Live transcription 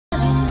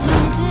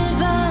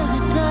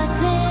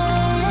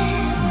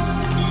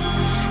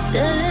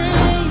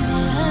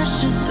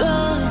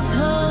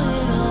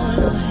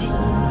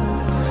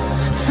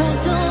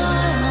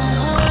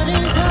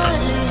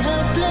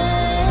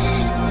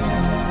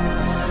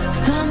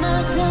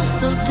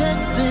so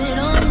desperate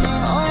on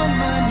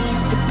my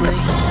knees to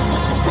break.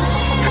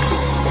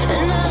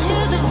 And I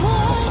hear the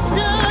voice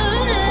of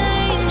an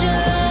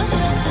angel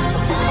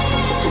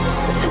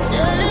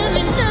telling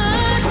me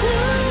not to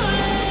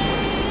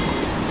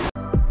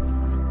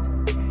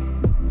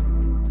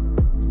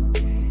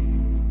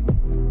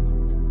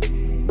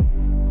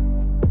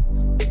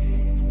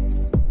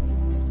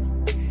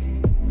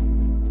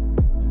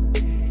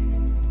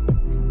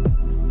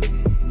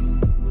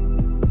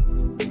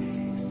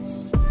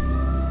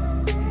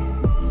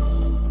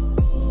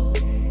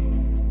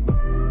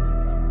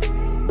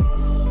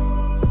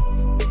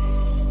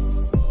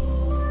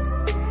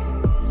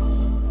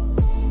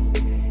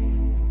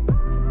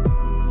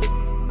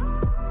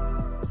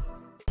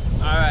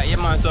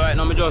So right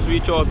now I just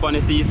reach out on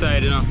the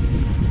seaside, you know.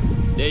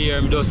 There here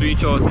I just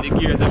reach out to the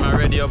gears and I'm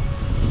ready up.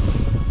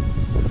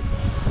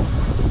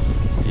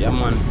 Yeah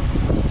man.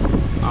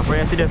 And for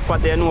you see the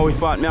spot there, you know which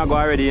part me I go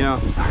already, you know.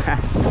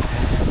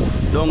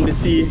 Down the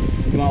sea.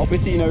 You know, up the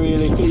sea not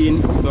really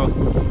clean. So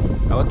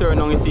I will turn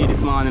down the sea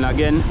this morning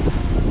again.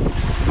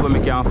 See what I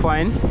can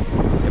find.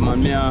 Yeah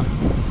man,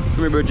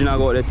 me virgin I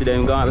go out there today,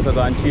 I'm going to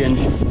go and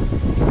change.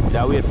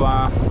 I wait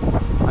for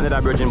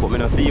another virgin but I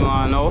don't see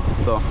man now.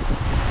 So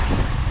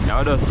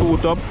I'll just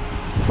suit up.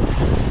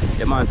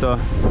 Yeah man, so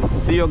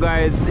see you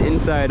guys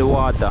inside the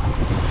water.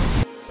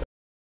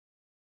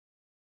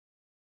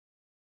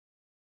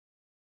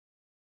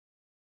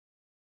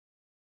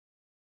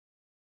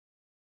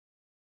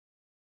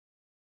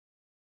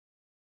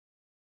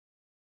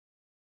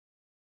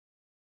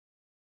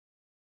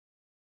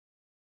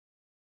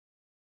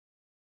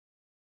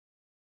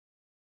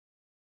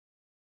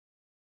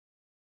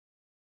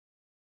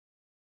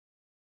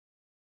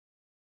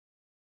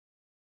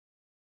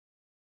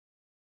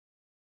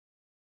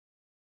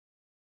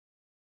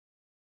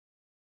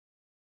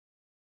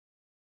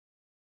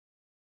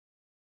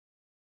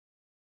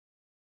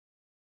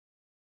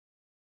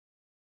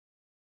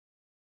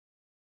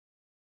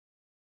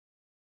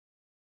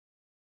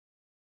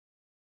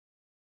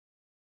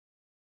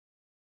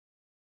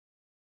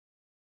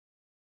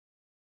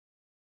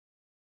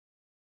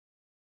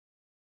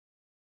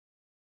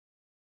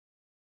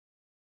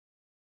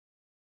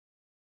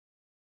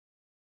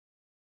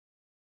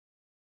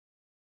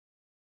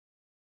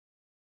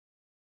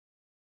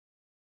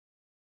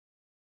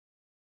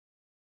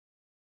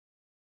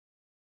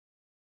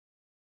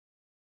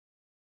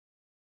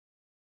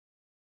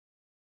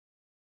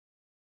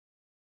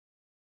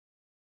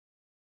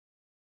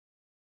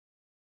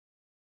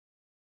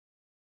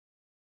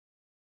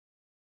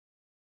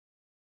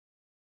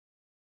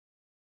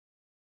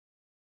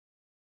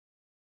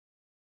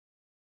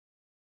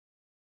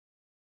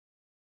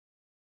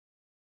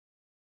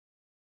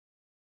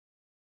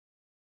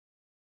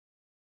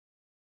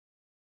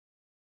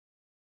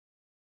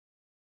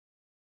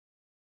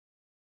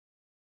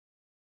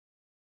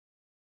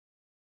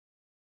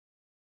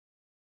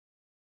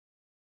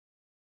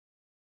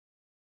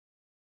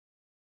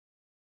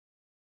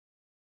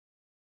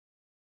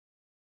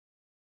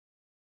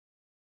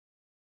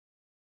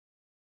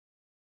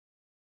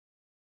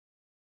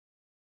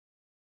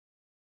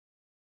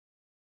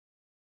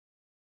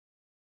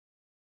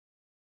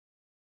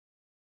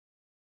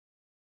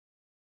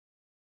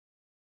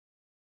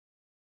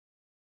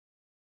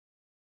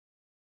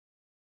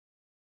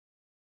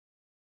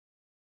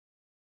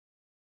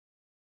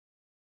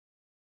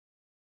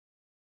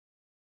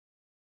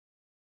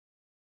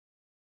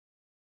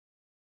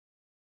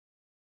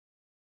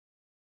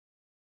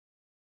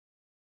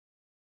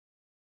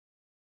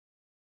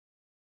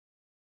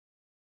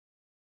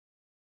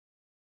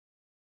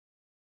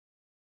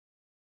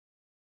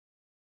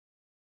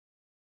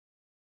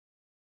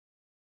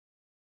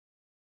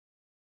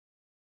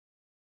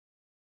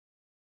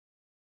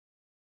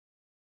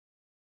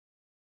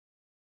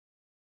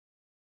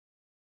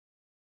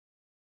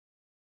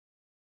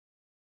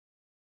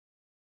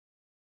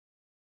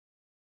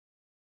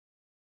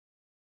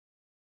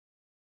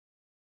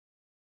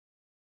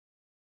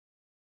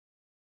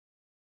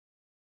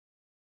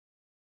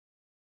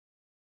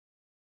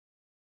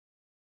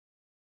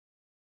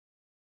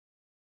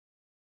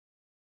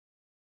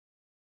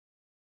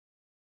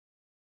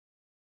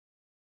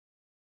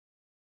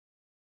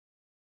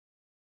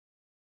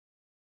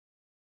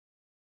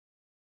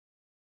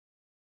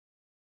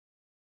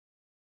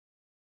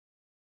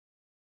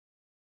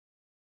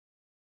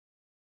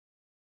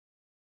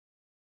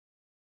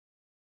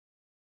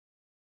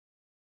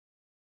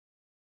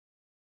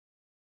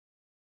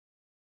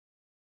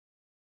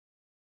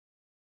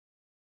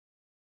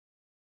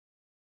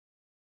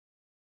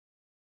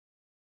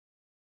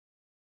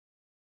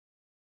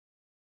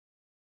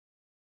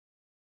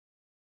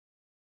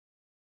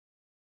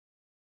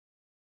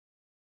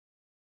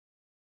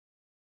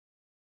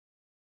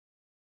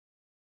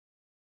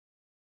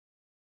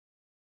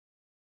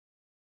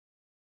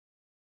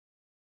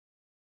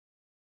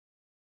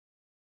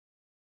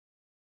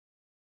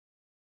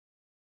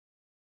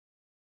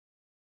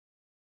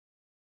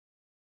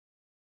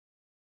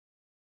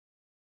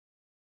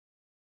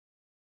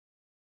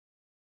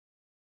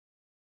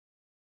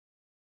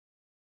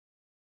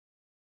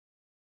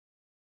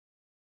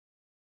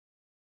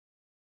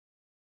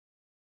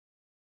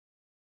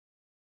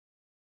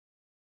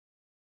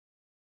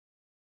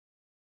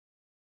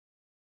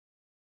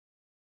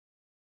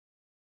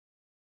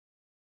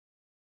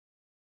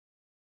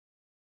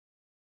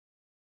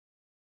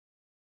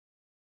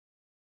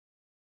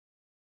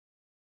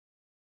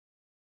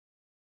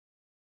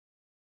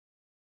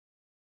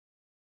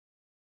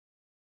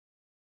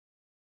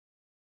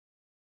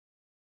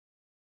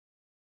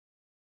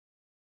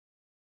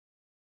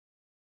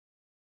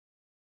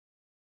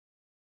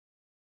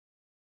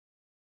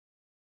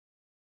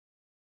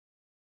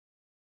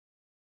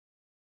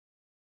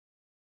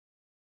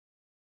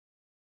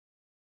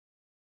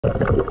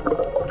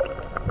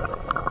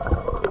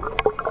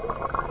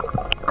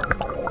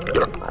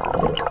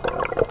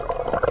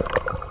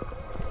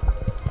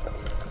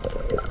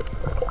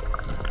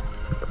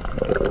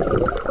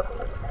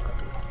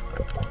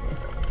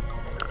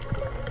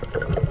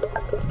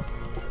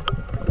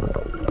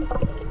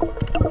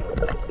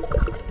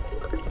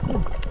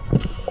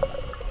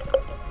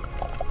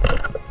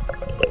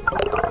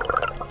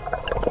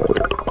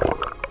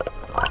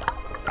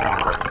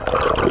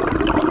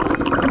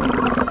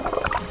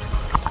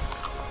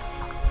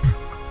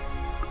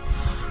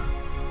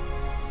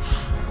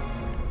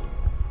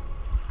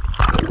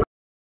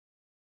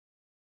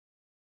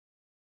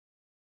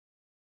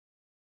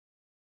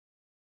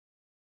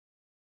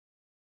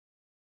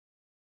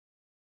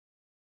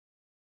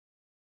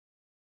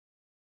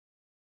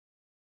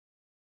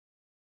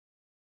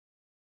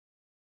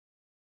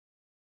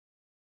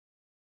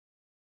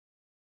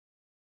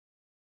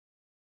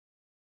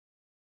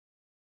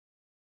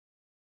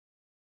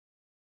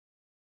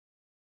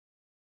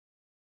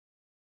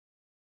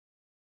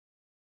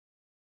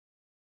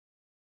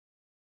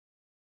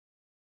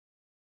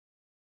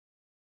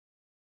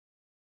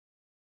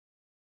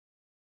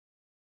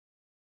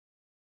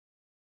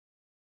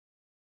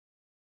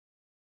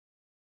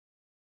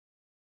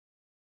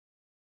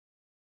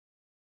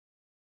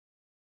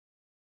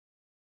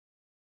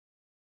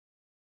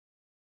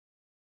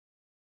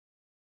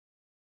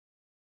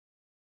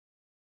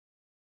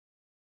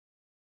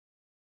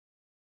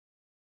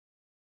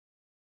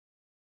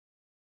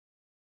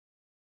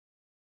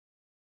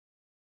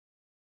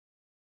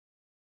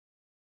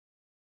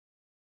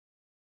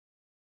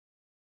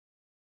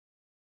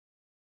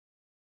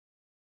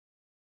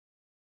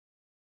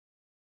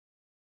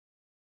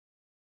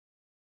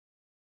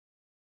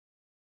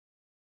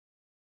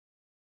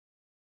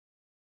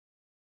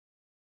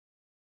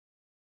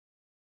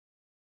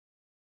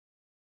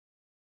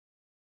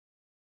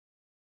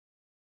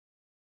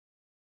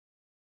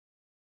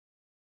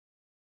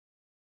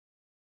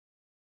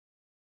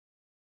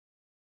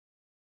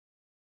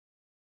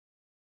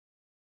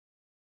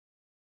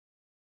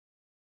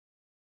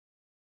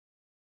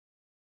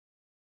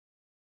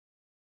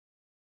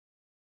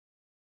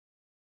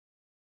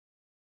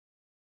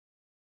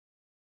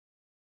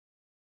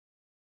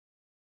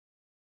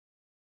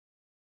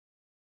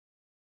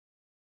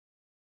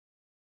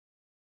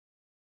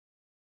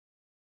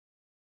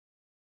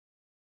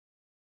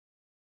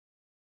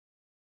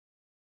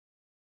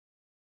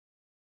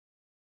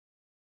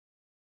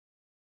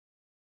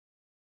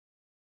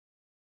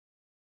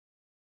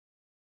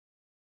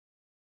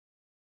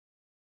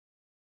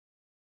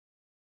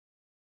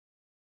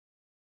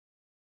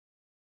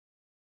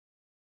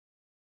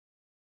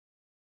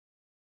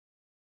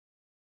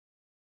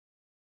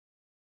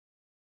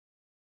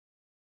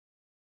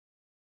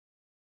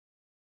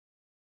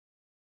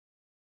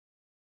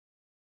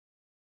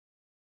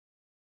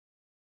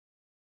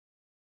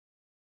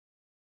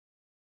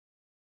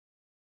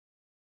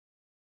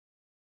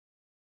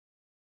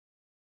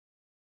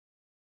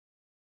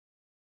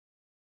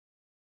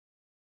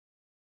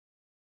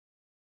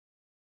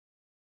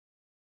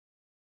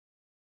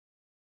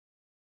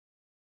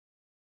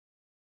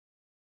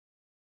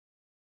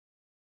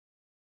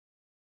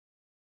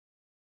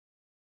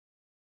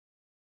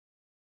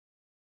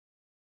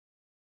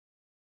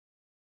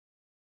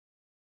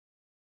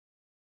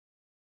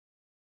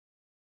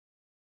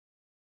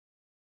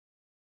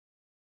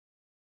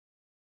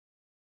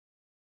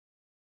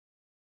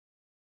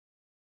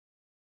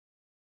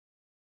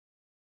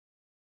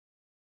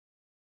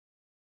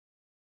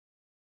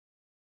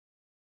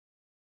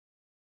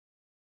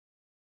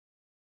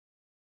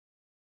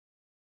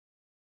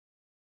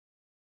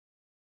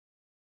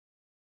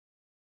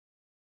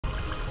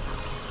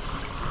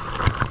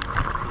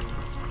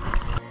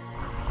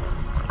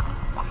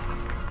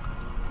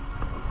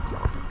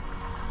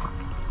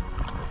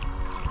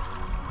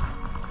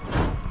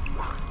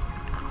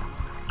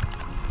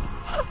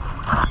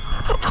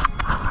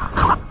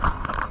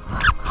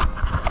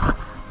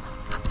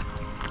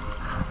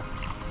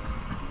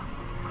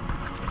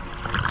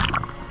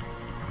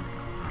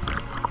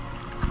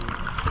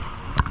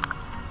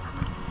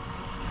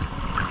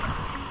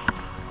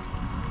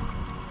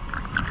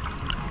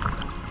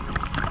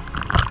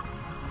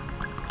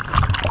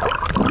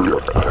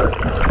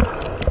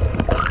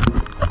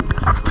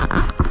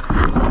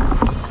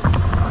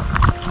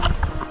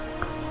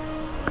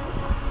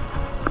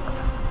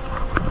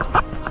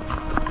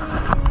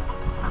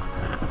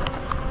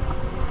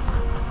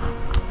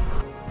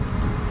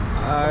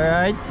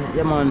 Alright,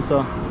 yeah man,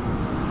 so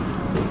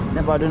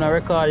never done a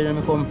recording when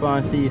I come from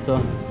and see, so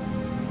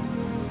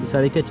this is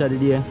the catch of the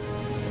day. A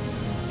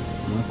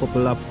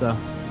couple lobster,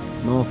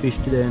 no fish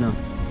today, you know.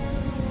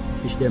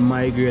 Fish them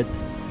migrate.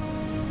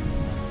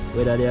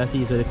 Whether they are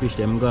see, so the fish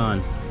them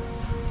gone.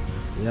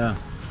 Yeah.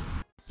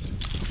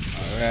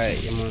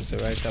 Alright, yeah man, so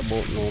right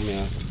about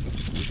now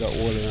we got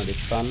all in the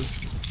sun.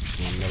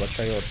 I'm never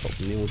try out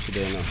something new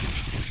today now.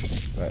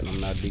 Right now I'm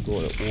not dig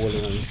out the hole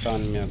in the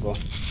sun, I go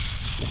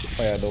put the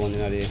fire down in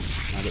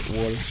the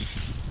hole,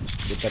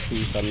 get a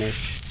piece of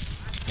mesh,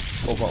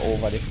 cover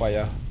over the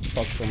fire,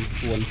 pack some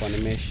stone on the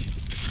mesh.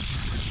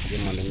 Yeah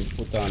man, then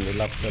put on the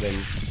lobster then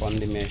on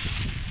the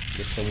mesh,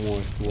 get some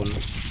more stone,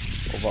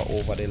 cover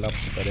over the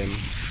lobster then.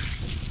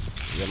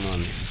 Yeah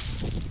man,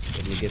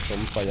 let me get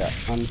some fire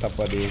on top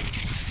of the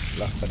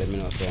lobster them, you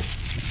know. So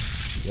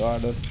you all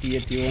just stay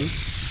tuned,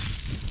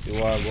 see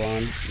what I go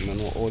on. You don't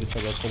know how this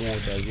is going to come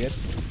out as yet.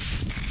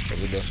 So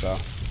we just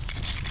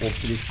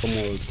hopefully this come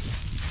out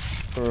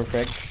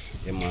perfect.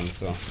 Yeah man,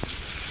 so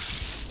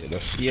you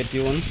just stay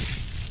tuned.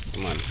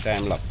 Yeah man,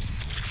 time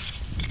lapse.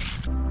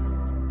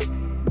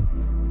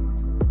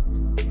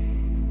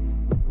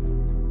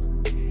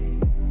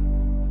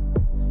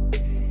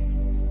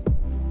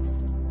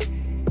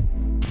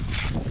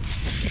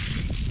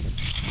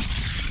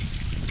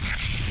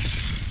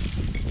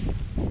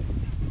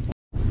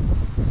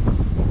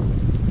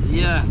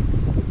 Yeah,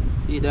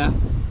 see that?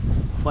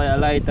 Fire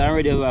light and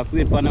ready. We have to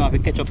wait for them to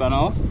catch up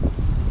now.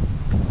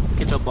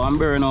 Catch up and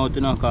burn out,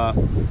 you know, because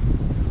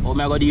how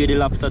am I going to do the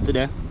lobster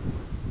today?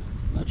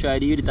 I try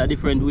to do it a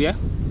different way.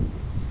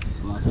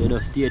 So you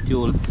just stay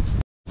tuned.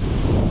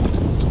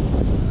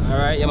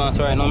 Alright, yeah man,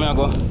 so right now I'm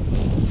going to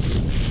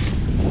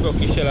go broke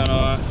the shell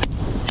and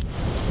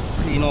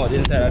clean out the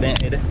inside of the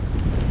head.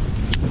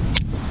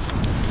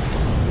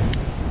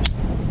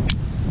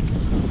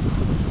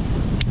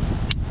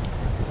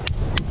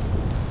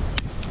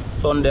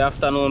 Sunday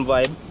afternoon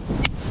vibe.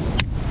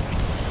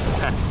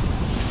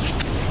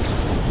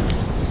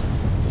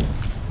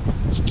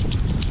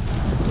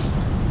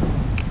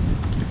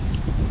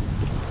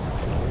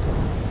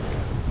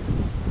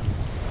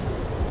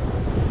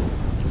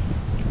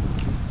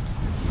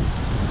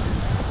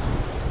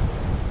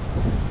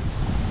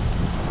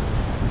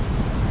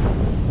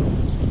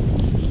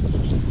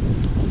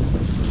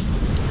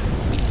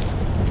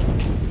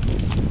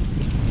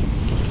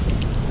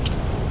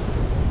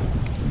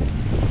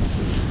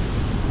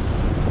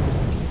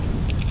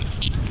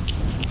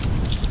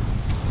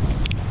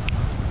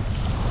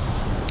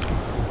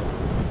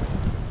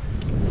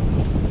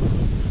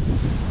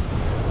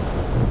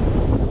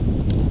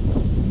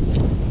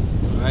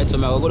 So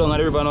I'm going to go down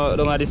the river now,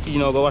 down at the sea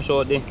now, go wash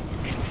out the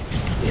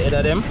head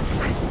of them.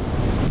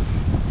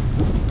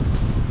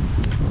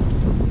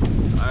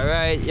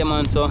 Alright, yeah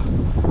man, so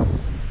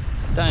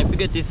time to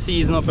get this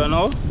season up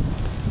now.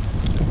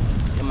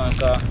 Yeah man,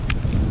 so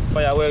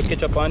fire will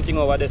catch up on thing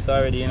over this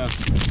already, you know.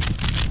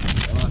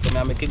 Yeah man, so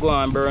I make it go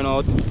and burn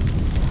out.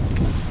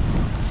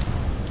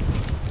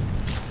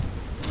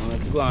 I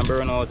make it go and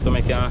burn out so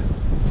I can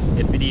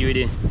get to deal with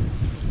it.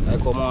 I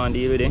come on and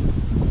deal with it.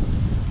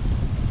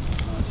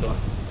 So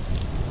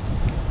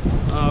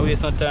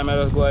waste no time, I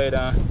just go ahead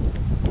and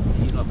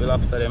season up the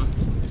lobster them.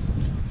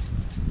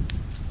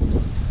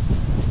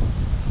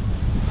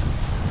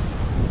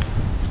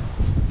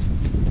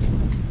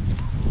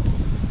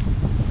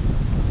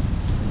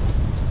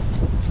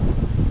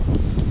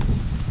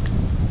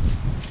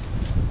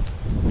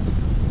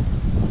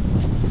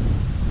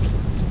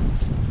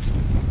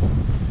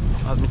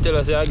 As me tell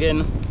us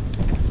again,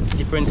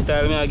 different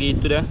style me I give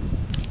it today.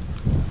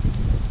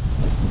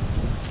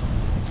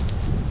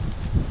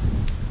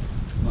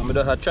 I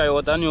just try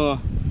out a new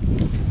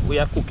way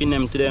of cooking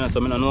them today,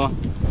 so I don't know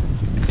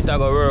if it's going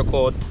to work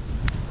out.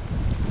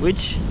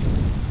 Which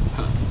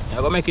I'm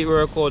going to make it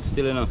work out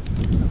still, you know.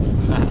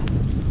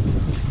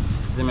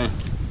 See me?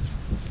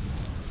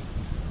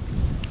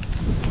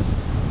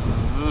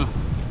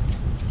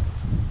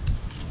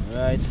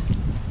 Alright.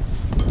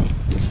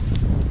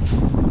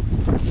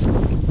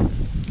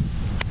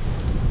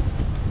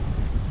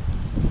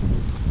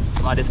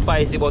 Some of the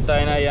spicy butter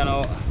in here, you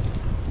know.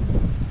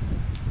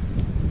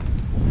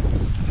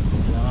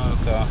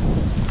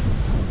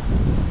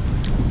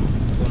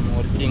 One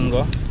more thing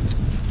go.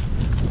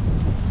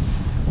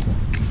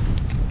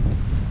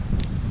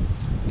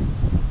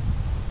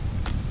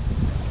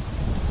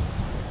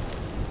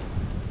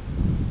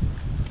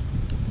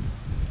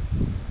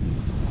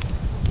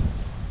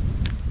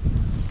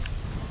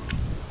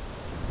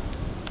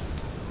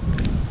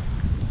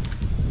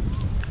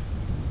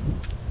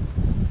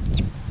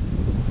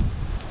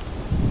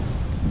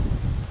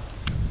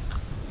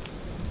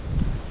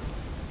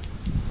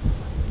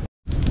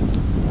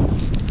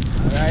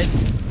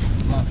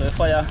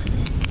 Fire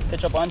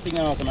catch up on thing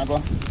now, so I'm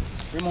going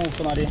to remove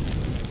some of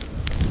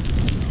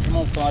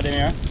them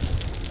here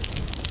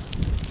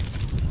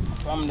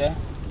from there.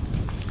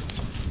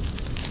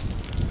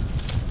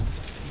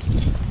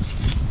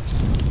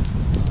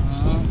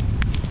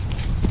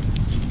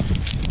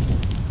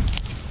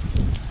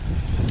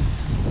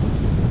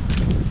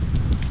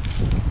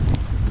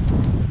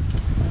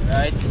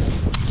 Right.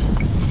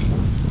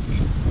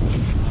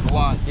 I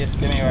want this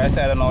give me right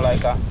side now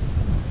like a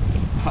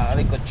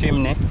little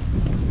chimney.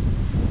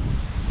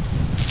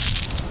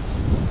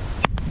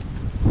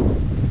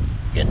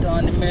 Get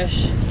on the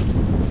mesh.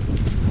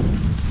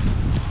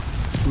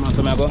 Come on,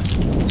 so I go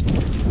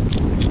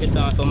get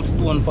on some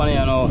stone pan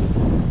here now.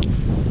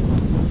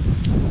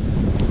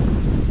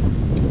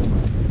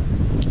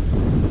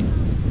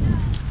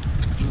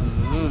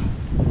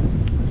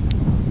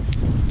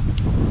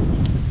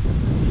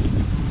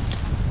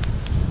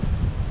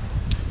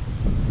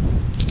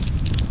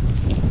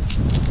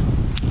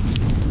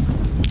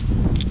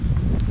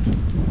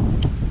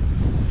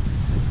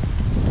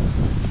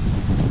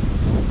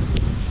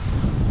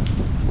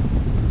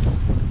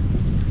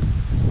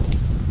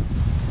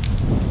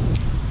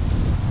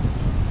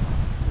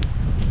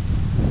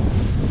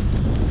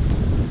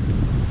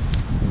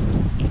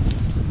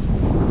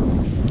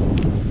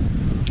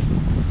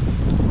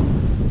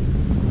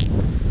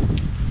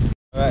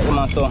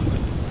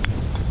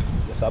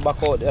 So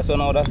back out there, so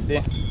now that's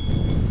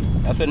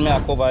when I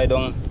cover it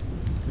down.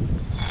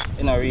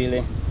 You know,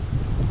 really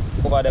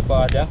cover the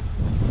part, yeah.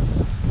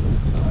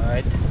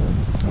 Alright.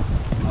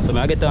 So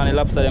I get on the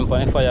lobster them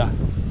on the fire.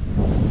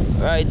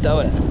 Right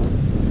away.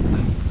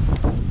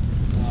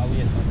 I'll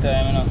waste my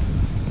time, you know.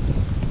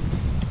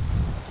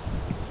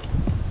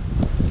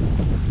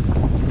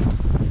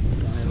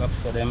 On the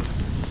lobster them.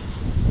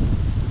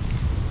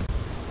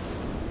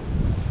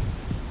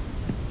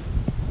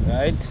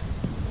 Right.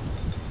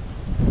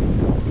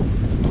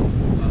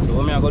 So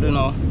what I go do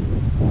now?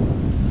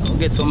 I'll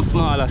get some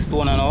smaller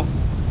stone now.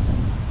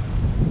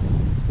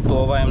 Put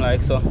over him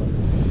like so.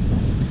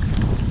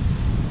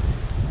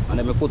 And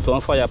then I put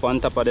some fire up on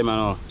top of them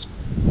now.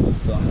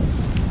 So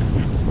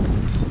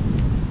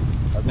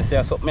as I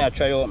say, something I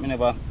try out, I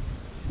never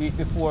did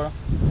before.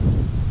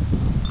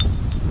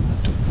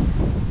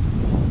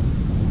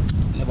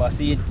 Never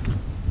see it.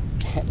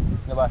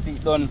 Never see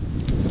it done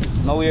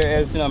nowhere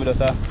else, you know. I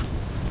just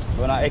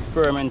run an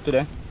experiment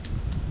today.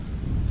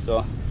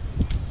 So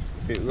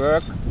if it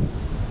work,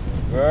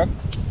 it work.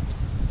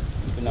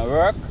 If it not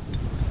work,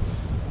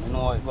 I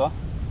know how it go.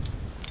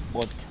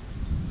 But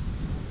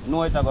I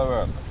know it gonna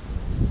work.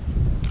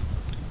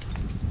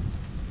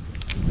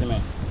 See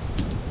me?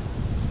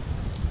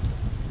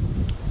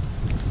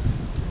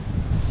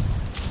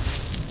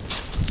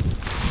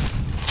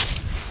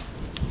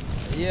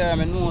 Yeah, I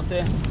know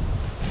say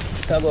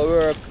it gonna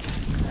work.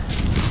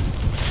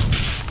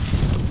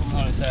 Come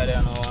on inside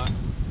there now.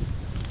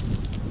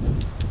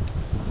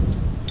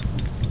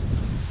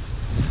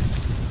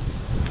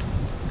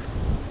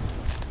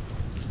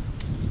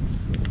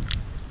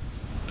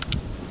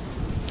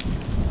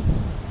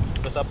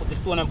 I put the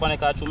stone on the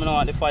because I don't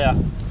want the fire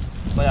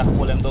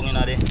pull them down in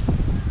the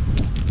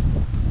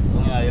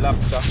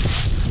lobster.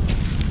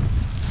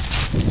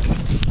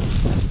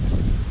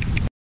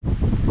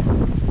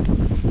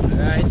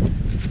 Alright.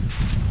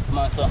 Come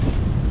on, so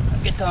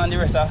get on the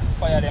rest of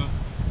fire them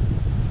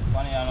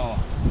on here now.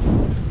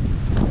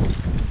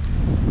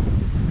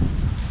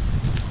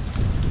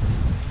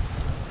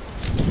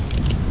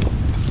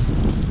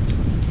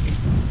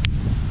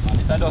 And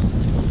this is just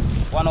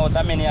one out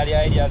of many of the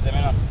ideas, you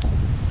know.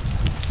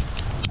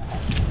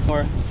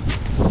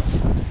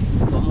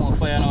 Some more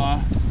fire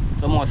now,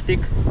 some more stick,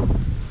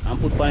 and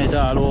put pan it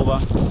all over.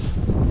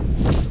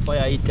 The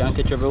fire heat can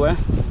catch everywhere.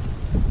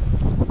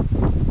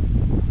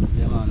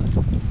 Yeah, man.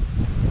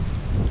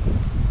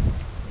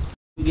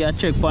 We get a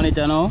check pan it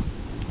now.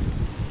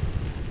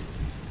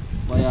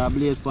 Fire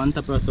blaze pan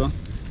top so.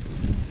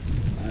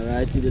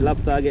 Alright, see the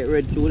lobster get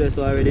red through this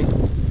already.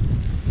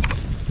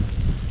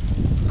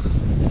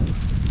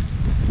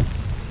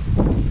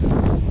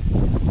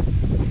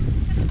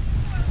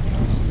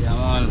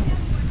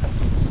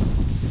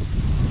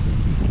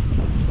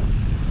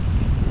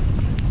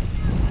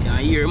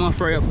 Here, I'm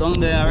fry up down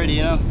there already,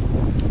 you know.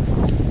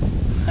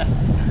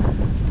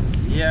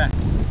 Yeah.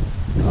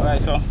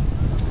 Alright, so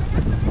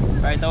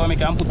right now I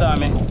can put on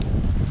my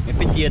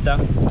potato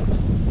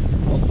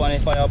up on the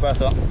fire up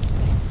so.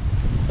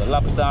 So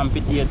lobster and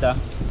potato.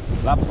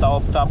 Lobster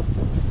up top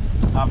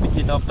and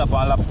potato up top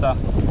and lobster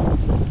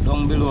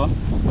down below.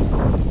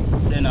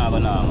 Then I'm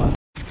gonna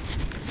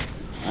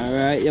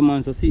alright, yeah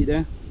man, so see it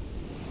there.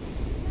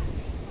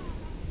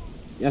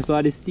 Yeah,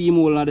 so the steam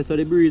hole and so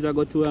the breeze I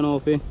go through and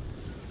off it.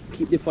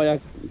 Keep the fire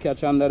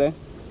catch under there.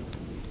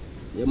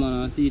 Yeah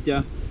man, see it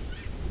here.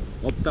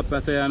 Up top I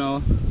say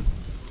now.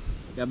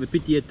 You have the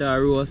potato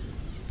roast.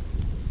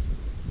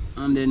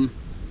 And then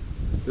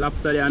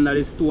lobster there under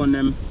the stone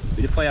them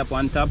with the fire up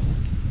on top.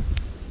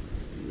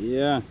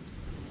 Yeah.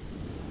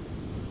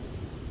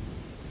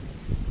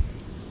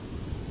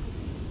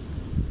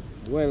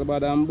 Well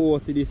but I'm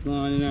bossy this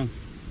morning now.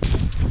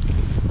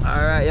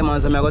 Alright, yeah man,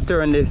 so I'm going to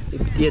turn the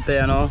potato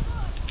here now.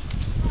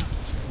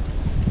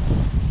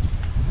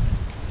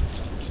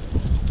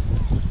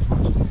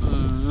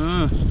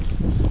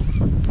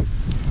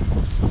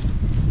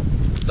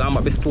 So I'm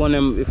going to stone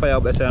them the fire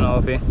up there now.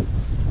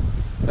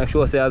 Make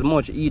sure say as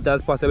much heat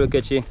as possible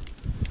catch the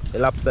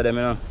lobster them,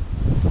 you know.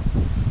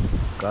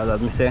 Because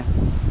as I say,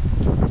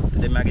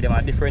 today I give them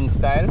a different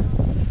style.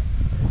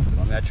 I'm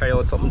going to try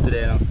out something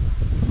today, you know.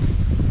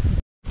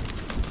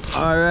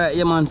 Alright,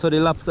 yeah man, so the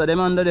lobster them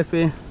under there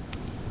for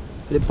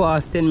the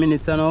past 10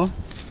 minutes now.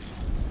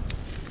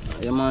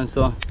 Yeah man,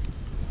 so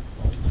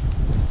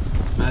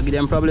I give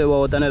them probably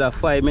about another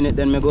 5 minutes,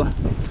 then I go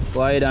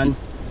ahead and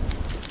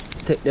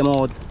take them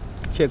out,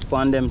 check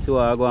on them so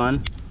I go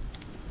on.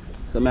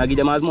 So I give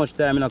them as much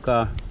time, you know,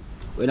 because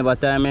whenever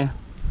time I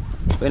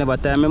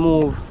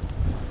move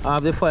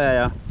off the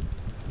fire,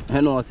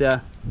 you know, say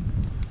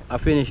I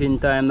finish in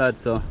time that,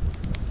 so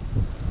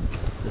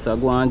just I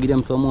go and give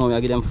them some more. I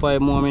give them 5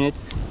 more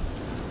minutes.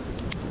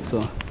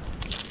 So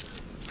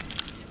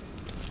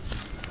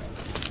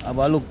have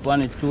a look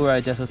on it too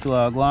right just so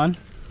I go on.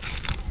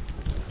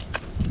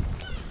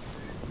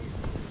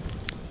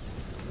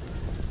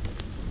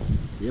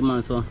 Yeah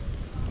man, so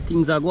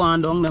things are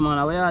going down there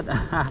man. What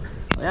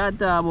you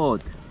talk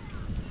about?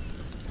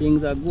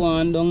 Things are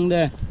going down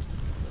there.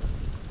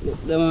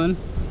 Look there man.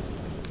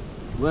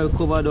 well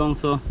covered down,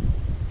 so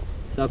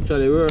it's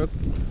actually work.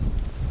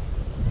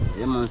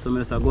 Yeah man, so I'm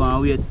just go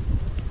and wait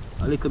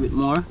a little bit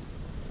more.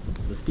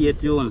 So stay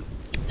tuned.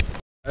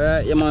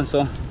 Alright, yeah man,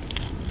 so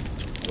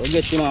we'll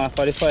get him off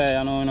for the fire,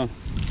 you know.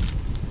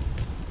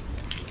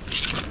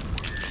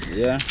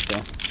 Yeah, so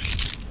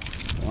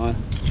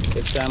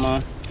take time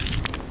on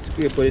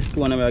scrape with the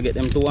stone and we'll get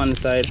them to one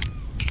side.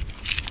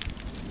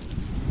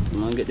 I'm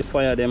gonna get the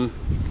fire them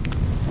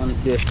on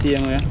the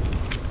same way.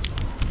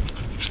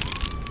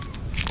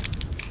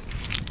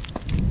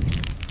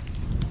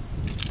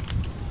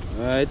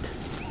 Alright,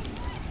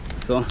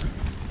 so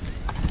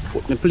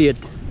put the plate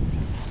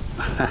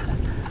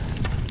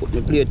put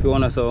the plate for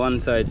one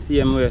side,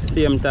 same way,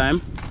 same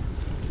time.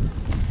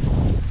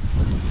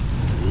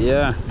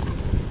 Yeah.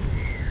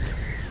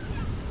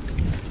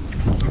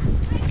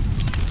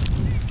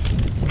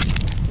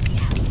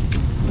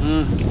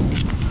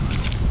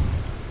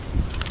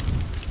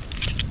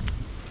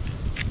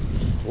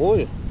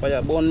 Oh,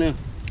 fire burn me.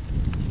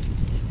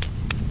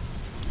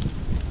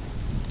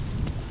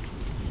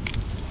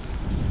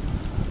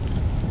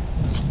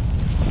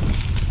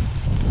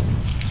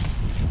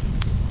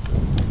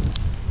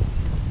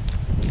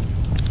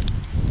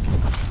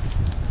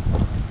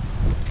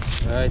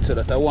 Right, so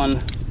that's a one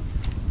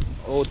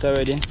out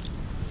already.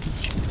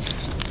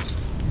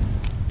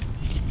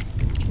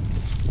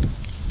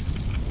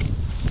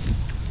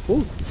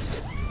 Ooh.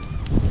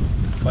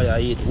 Fire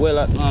heat well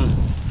at man.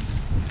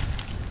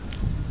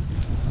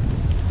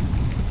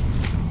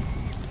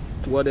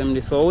 Two of them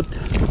this out.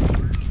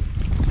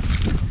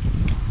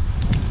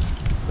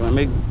 Gonna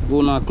make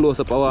go now close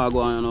up our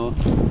go, you know.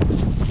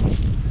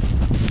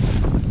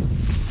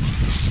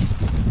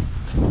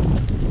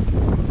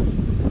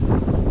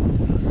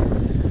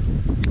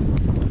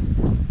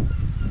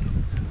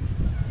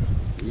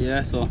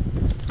 Yeah, so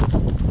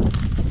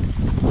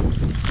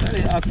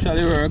it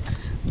actually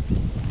works.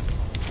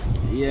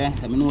 Yeah,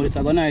 I know this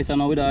is go nice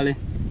now with all the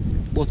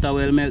butter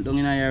well melt down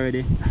in here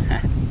already.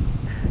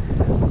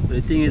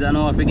 The thing is, I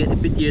know if I get the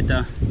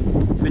potato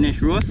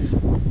finish roast.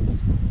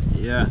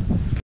 Yeah.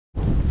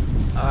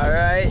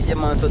 Alright, yeah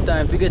man, so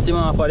time to get him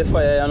off of the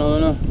fire, you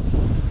know.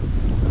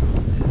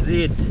 That's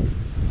it.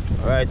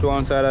 Alright,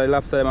 one side of the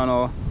lobster man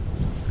now.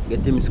 Get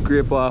him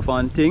scrape off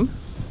and thing.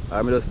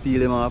 I'm just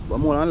peel him off. But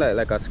more than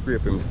like I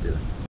scrape him still.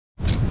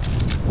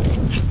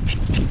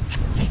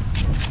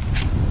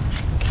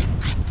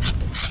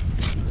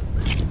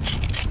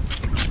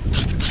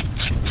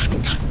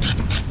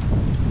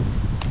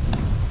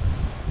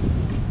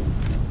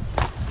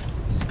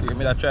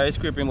 I try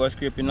scraping, but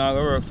scraping not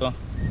gonna work, so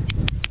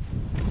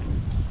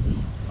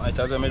might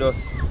as well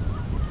just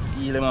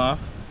peel him off.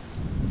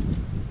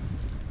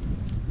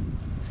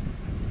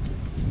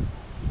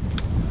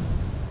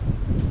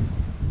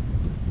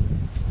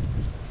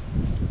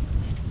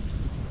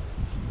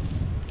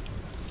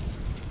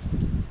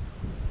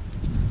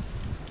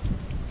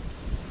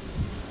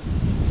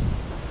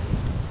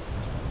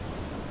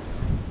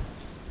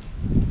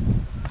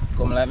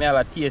 Come like me have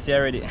a taste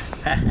already.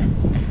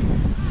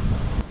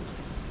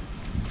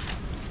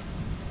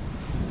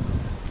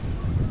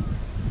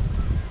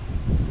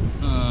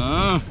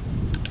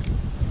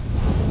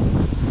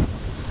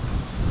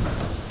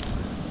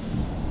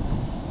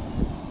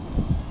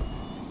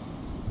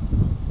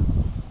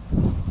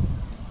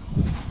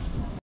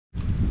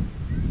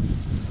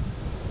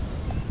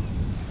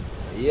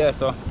 Yeah,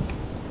 so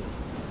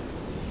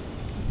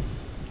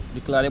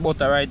declare the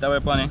butter right away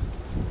upon it.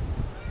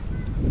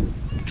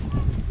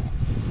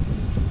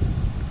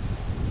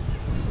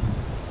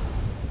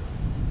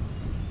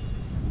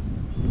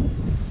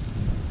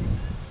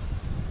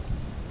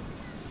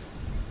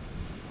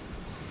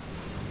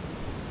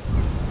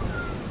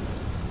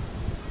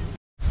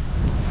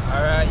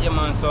 Alright, yeah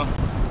man, so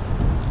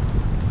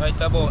right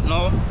about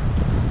now,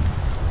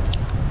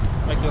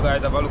 make you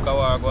guys have a look at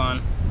what I'm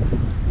going.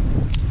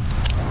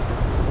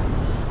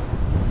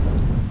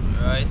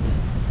 Right,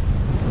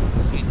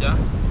 sweet, yeah.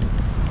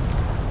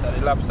 So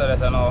the lobster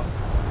is now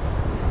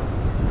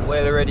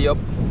well ready up.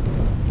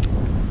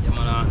 Yeah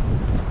man,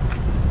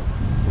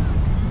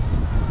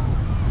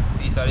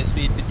 piece of the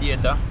sweet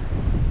potato.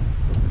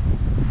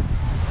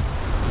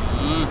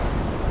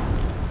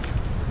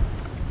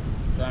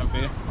 Time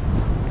for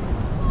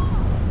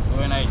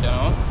very nice, you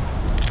know.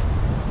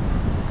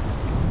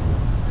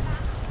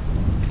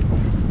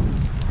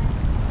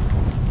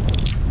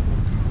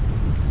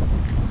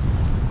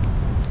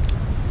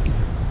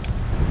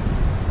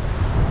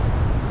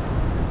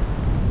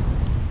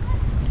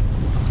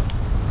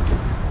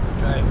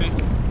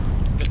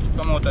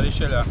 Out of the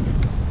shell. Look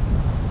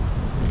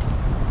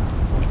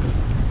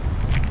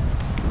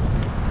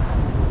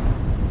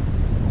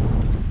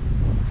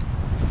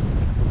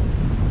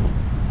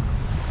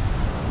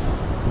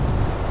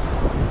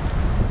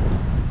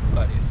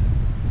at this.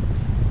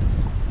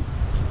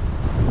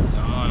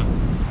 Yeah, man.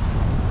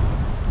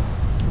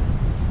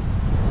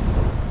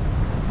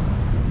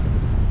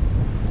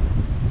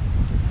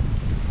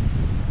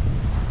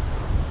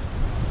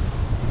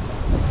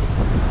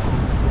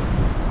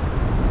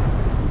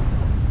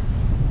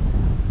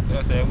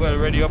 Just say well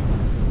ready up.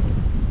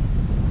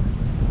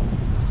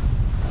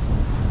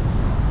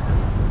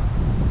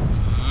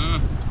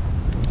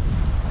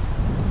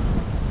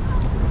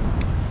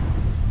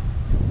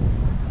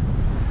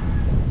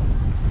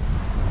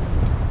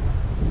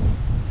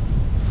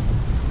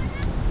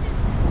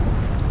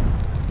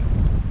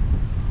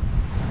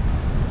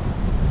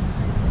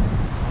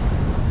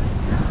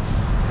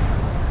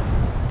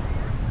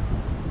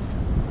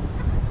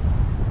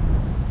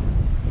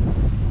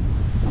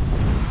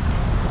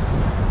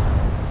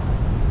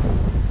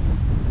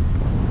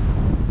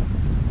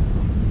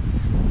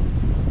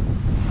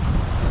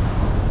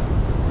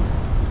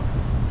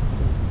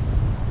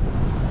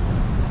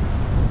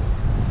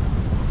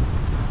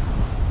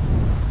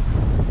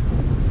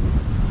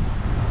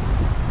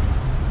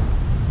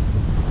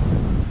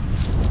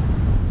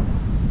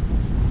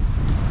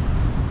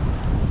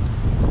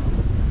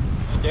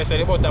 Yes,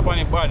 the butter upon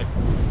it bad.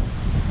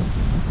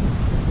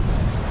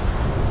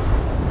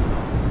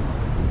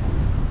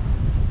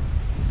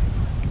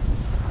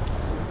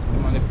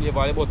 Come on, the flavour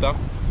of the butter.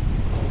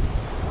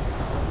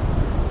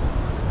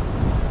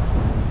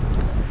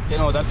 10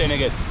 out of 10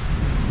 again.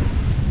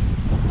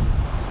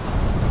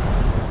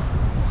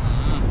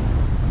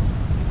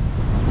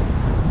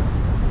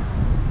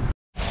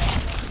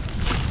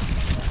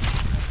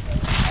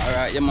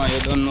 Alright, yeah man, you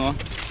don't know.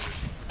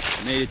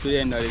 Made it to the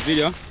end of the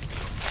video.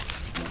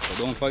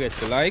 So don't forget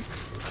to like,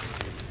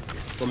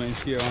 comment,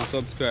 share and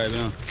subscribe, you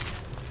know.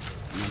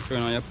 And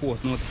turn on your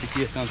post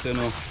notifications so you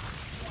know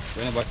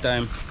whenever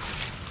time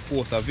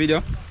post a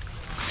video.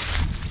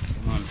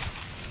 Come on.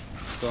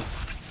 So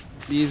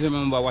please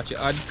remember watch your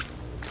ads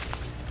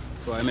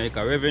so I make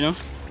a revenue.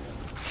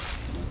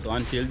 So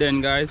until then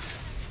guys,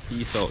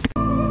 peace out.